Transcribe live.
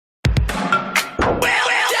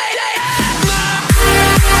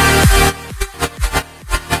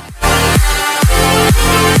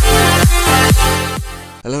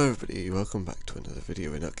everybody, welcome back to another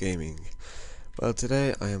video in Not Gaming. Well,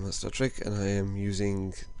 today I am on Star Trek and I am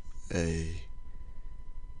using a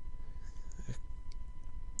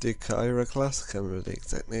Dekyra class. I can't remember the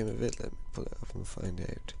exact name of it, let me pull it up and find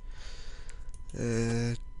out.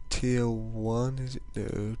 Tier 1, is it?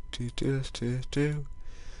 No, tier 2?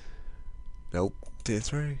 Nope, tier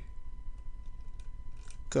 3.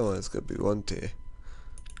 Come on, it's gotta be one tier.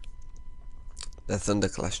 The Thunder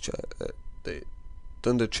class, the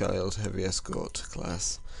Thunderchild Heavy Escort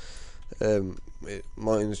class.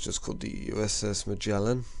 Mine is just called the USS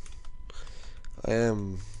Magellan. I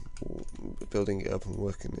am building it up and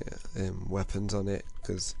working weapons on it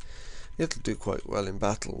because it'll do quite well in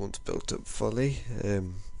battle once built up fully.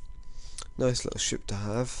 Nice little ship to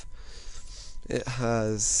have. It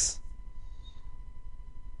has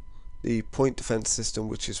the point defense system,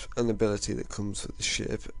 which is an ability that comes with the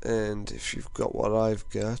ship, and if you've got what I've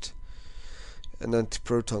got, an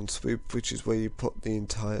anti-proton sweep, which is where you put the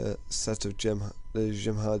entire set of the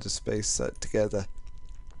Jem'Hadar space set together,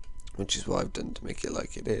 which is what I've done to make it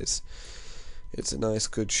like it is. It's a nice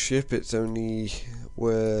good ship. It's only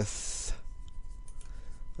worth,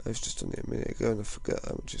 I was just on it a minute ago and I forgot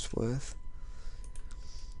how much it's worth.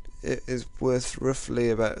 It is worth roughly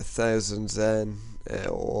about 1,000 Zen,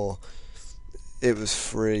 or it was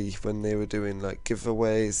free when they were doing like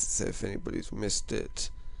giveaways, so if anybody's missed it,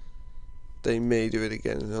 they may do it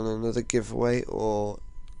again on another giveaway, or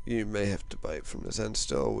you may have to buy it from the Zen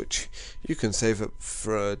store, which you can save up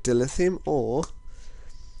for dilithium, or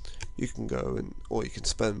you can or you can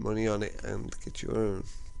spend money on it and get your own.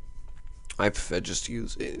 I prefer just to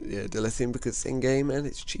use dilithium because it's in game and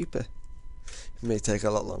it's cheaper. It may take a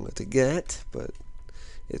lot longer to get, but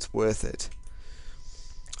it's worth it.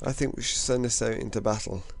 I think we should send this out into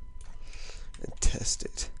battle and test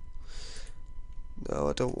it. No,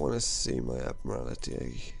 I don't want to see my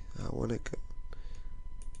Admiralty. I want to go.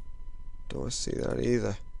 Don't want to see that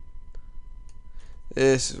either.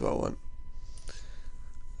 This is what I want.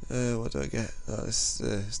 What do I get? Oh, this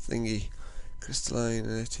thingy. Crystalline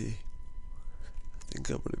Energy. I think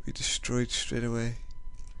I'm going to be destroyed straight away.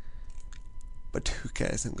 But who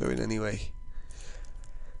cares? I'm going anyway.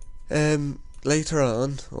 Later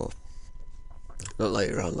on, or not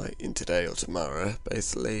later on, like in today or tomorrow,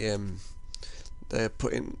 basically, they're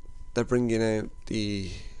bringing out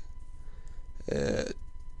the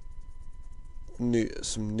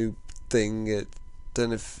some new thing. I don't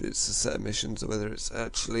know if it's a set of missions or whether it's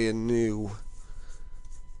actually a new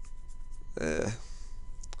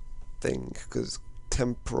thing, because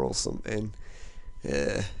temporal something.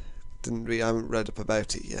 I haven't read up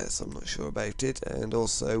about it yet, so I'm not sure about it. And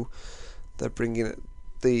also, they're bringing it.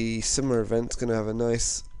 The summer event's going to have a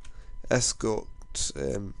nice escort.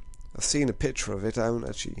 I've seen a picture of it. I haven't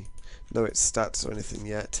actually know its stats or anything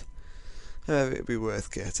yet. It'll be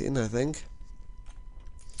worth getting, I think.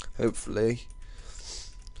 Hopefully,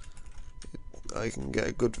 I can get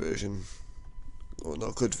a good version, or not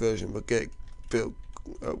a good version, but get it built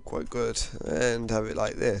up quite good and have it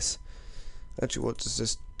like this. Actually, what does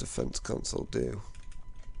this defense console do?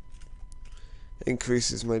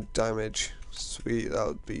 Increases my damage. Sweet, that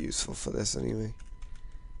would be useful for this anyway.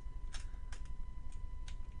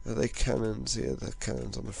 Are they cannons? Yeah, they're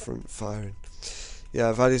cannons on the front firing. Yeah,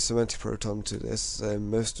 I've added some anti-proton to this.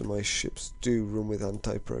 Most of my ships do run with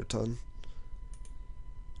anti-proton.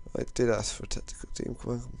 I did ask for a tactical team.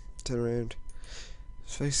 Come on, turn around.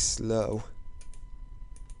 It's very slow.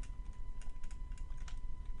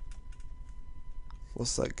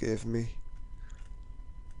 What's that give me?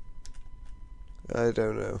 I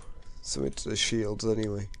don't know. Something to the shields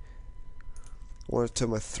anyway. I want to turn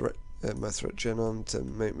my threat gen on to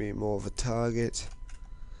make me more of a target.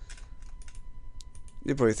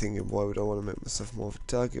 You're probably thinking, why would I want to make myself more of a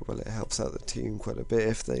target? Well, it helps out the team quite a bit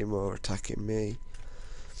if they're more attacking me.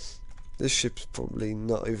 This ship's probably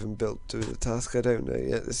not even built to do the task, I don't know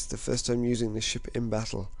yet. This is the first time using this ship in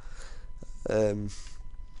battle.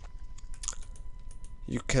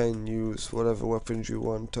 You can use whatever weapons you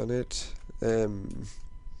want on it.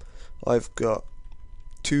 I've got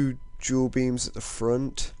 2 dual beams at the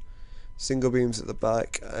front, single beams at the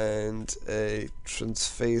back, and a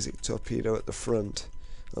transphasic torpedo at the front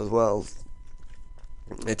as well.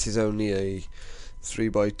 It is only a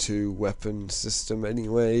 3x2 weapon system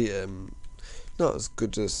anyway, not as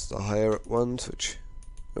good as the higher up ones, which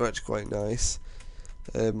are actually quite nice.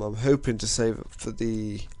 I'm hoping to save it for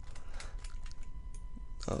the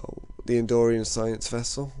Endorian science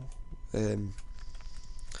vessel. I'm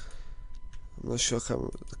not sure, I can't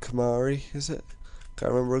remember, the Kamari, is it?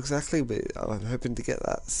 Can't remember exactly, but I'm hoping to get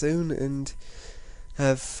that soon and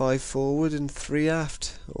have 5 forward and 3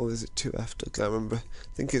 aft, or is it 2 aft? I can't remember.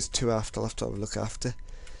 I think it's 2 aft. I'll have to have a look after.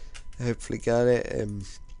 Hopefully get it.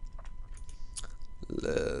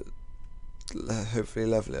 Hopefully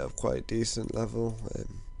level it up quite a decent level.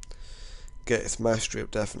 Get its mastery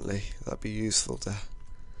up, definitely. That'd be useful to.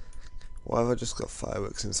 Why have I just got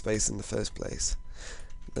fireworks in space in the first place?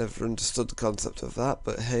 Never understood the concept of that,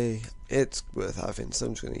 but hey, it's worth having, so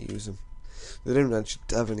I'm just going to use them. They don't actually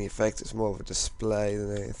have any effect, it's more of a display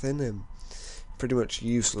than anything. Pretty much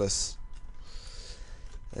useless.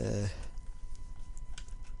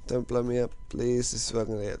 Don't blow me up, please. This is where I'm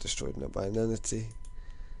going to get destroyed now by an entity.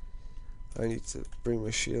 I need to bring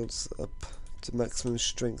my shields up to maximum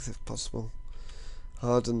strength if possible.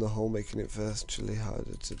 Harden the hull, making it virtually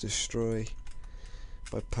harder to destroy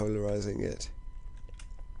by polarizing it.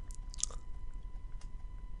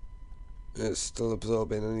 It's still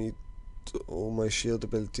absorbing. I need all my shield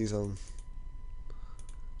abilities on.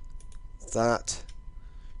 That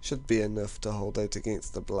should be enough to hold out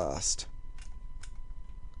against the blast.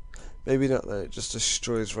 Maybe not then, it just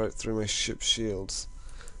destroys right through my ship's shields.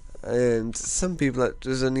 And some people,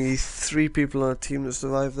 there's only 3 people on our team that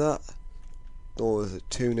survived that. Or is it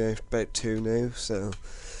 2 now? About 2 now, so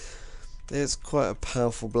it's quite a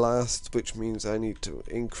powerful blast, which means I need to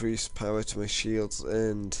increase power to my shields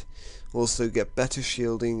and also get better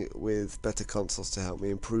shielding with better consoles to help me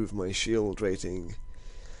improve my shield rating.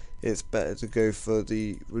 It's better to go for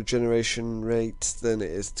the regeneration rate than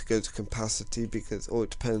it is to go to capacity, because it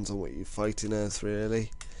depends on what you're fighting as,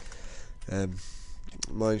 really.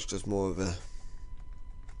 Mine's just more of a,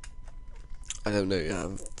 I don't know, I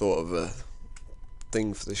haven't thought of a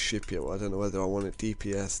thing for the ship yet. I don't know whether I want a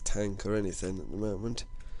DPS, tank or anything at the moment,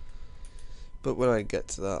 but when I get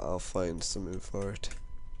to that I'll find something for it.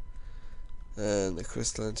 And the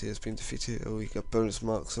crystal entity has been defeated. Oh, you got bonus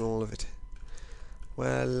marks on all of it.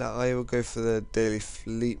 Well, I will go for the daily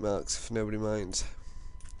fleet marks if nobody minds.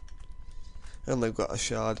 And they've got a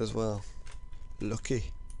shard as well.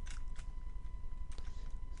 Lucky.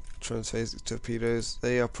 Transphasic torpedoes.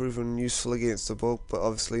 They are proven useful against the bulk, but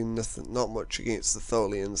obviously not much against the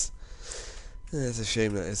Tholians. It's a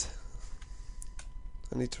shame, that is.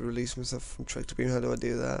 I need to release myself from tractor beam. How do I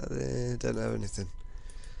do that? Don't have anything.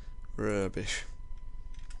 Rubbish.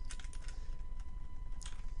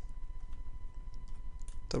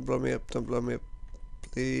 Don't blow me up, don't blow me up,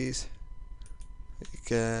 please.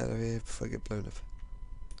 Get out of here before I get blown up.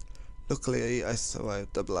 Luckily I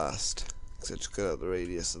survived the blast, because I just got out the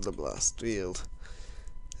radius of the blast field.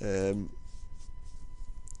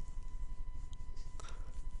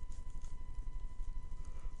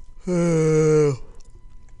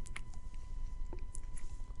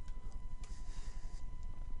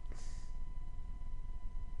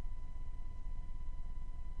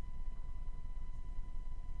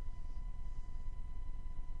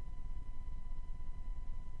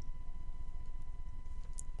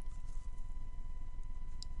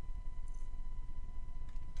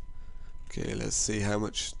 Okay, let's see how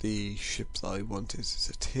much the ship that I want is. It's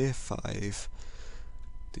a tier 5,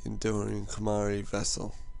 the Enduring Kamari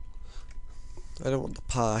vessel. I don't want the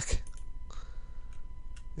park.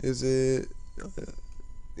 Is it?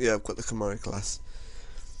 Yeah, I've got the Kamari class.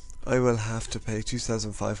 I will have to pay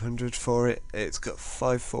 2,500 for it. It's got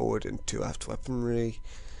 5 forward and 2 aft weaponry.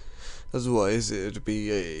 Otherwise it would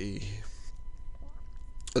be a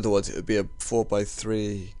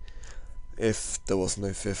 4x3 if there was no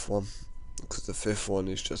 5th one, because the 5th one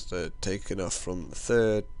is just taken off from the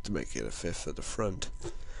 3rd to make it a 5th at the front.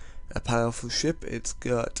 A powerful ship. It's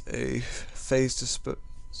got a phase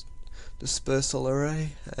dispersal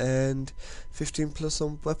array and 15+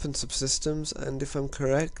 on weapon subsystems, and if I'm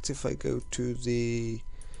correct, if I go to the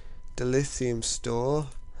dilithium store,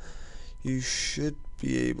 you should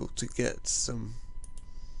be able to get some.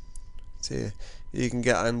 Here, you can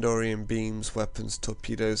get Andorian beams, weapons,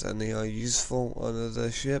 torpedoes, and they are useful on other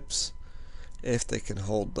ships if they can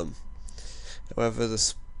hold them. However, the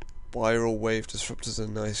spiral wave disruptors are a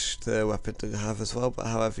nice weapon to have as well, but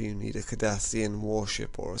however, you need a Cardassian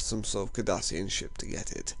warship or some sort of Cardassian ship to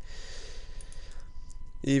get it.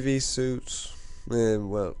 EV suits,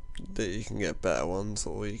 well, you can get better ones,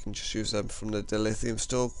 or you can just use them from the dilithium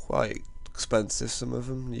store. Quite expensive, some of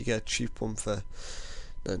them. You get a cheap one for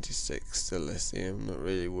 96 dilithium, not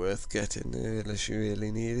really worth getting unless you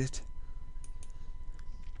really need it.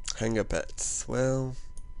 Hangar pets, well,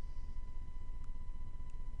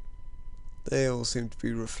 they all seem to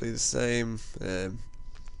be roughly the same,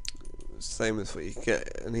 same as what you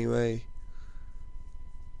get anyway.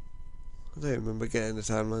 I don't remember getting the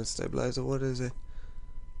timeline stabilizer. What is it?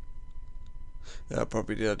 I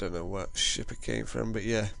don't know what ship it came from, but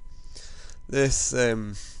yeah. This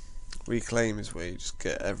reclaim is where you just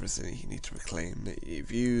get everything you need to reclaim that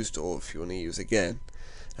you've used, or if you want to use again.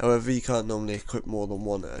 However, you can't normally equip more than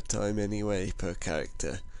one at a time anyway per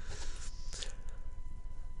character.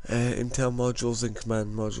 Intel modules and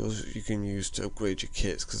command modules you can use to upgrade your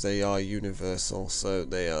kits because they are universal, so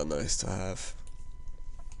they are nice to have.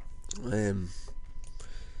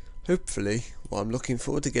 Hopefully, what I'm looking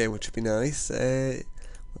forward to getting, which would be nice.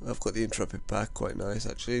 I've got the Intrepid pack, quite nice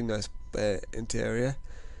actually, nice interior.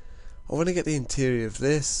 I want to get the interior of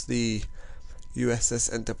this, the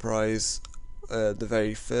USS Enterprise, the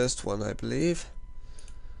very first one I believe.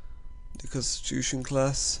 The Constitution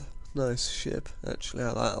class, nice ship actually,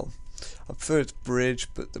 I like them. I prefer its bridge,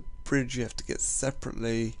 but the bridge you have to get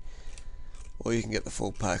separately, or you can get the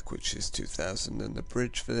full pack, which is 2000, and the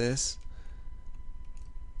bridge for this,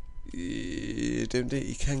 you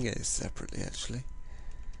can get it separately actually.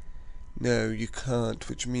 No, you can't,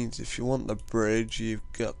 which means if you want the bridge, you've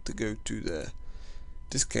got to go to the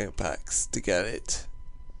discount packs to get it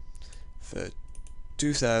for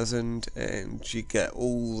 2000, and you get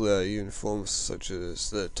all the uniforms such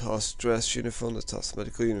as the TOS dress uniform, the TOS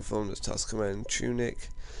medical uniform, the TOS command tunic.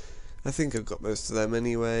 I think I've got most of them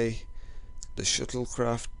anyway. The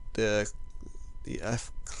shuttlecraft, the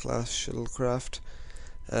F class shuttlecraft,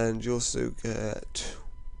 and you also get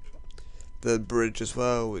the bridge as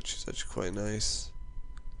well, which is actually quite nice.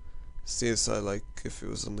 See inside like if it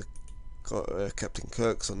was on the Captain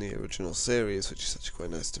Kirk's on the original series, which is actually quite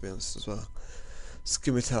nice to be honest as well.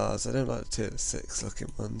 Scimitars, I don't like the tier 6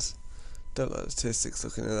 looking ones. Don't like the tier 6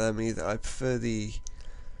 looking at them either. I prefer the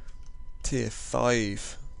tier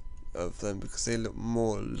 5 of them because they look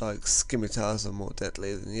more like scimitars, are more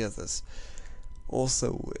deadly than the others.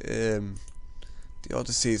 Also, the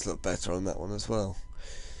Odysseys look better on that one as well.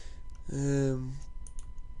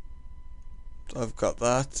 I've got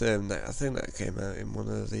that. I think that came out in one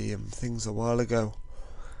of the things a while ago.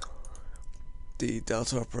 The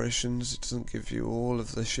Delta operations, it doesn't give you all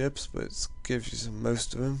of the ships, but it gives you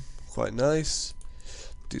most of them. Quite nice.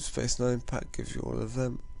 Deep Space Nine pack gives you all of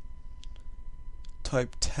them.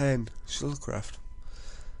 Type 10 shuttlecraft.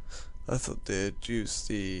 I thought they'd use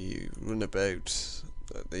the runabout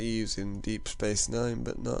that they use in Deep Space Nine,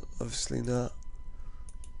 but not, obviously not.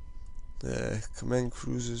 Command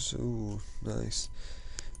cruisers, ooh, nice.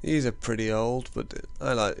 These are pretty old, but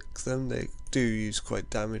I like them. They do use quite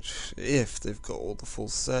damage if they've got all the full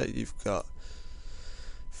set. You've got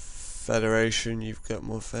Federation, you've got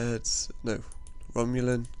more Feds. No,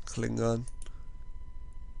 Romulan, Klingon,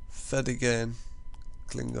 Fed again,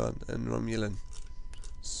 Klingon, and Romulan.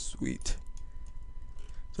 Sweet.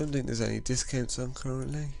 Don't think there's any discounts on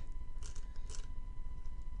currently.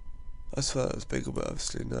 I swear that was bigger, but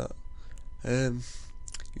obviously not.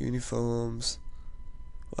 Uniforms.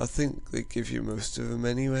 I think they give you most of them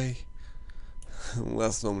anyway. Well,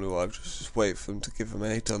 that's normally why I just wait for them to give them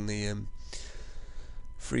out on the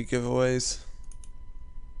free giveaways.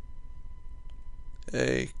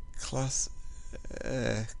 A class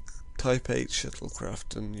Type 8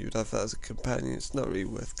 shuttlecraft, and you'd have that as a companion. It's not really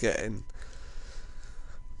worth getting.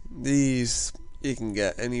 These you can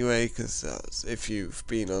get anyway, because if you've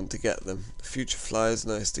been on to get them. The Future Flyer is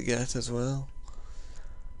nice to get as well.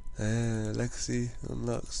 Legacy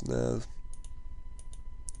unlocks now.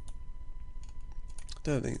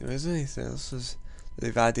 Don't think there is anything else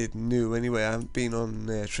they've added new anyway. I haven't been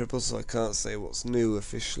on Triple, so I can't say what's new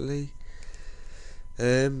officially.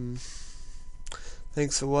 Thanks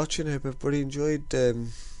for watching. I hope everybody enjoyed.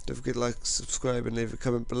 Don't forget to like, subscribe, and leave a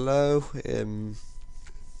comment below.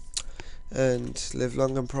 And live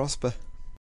long and prosper.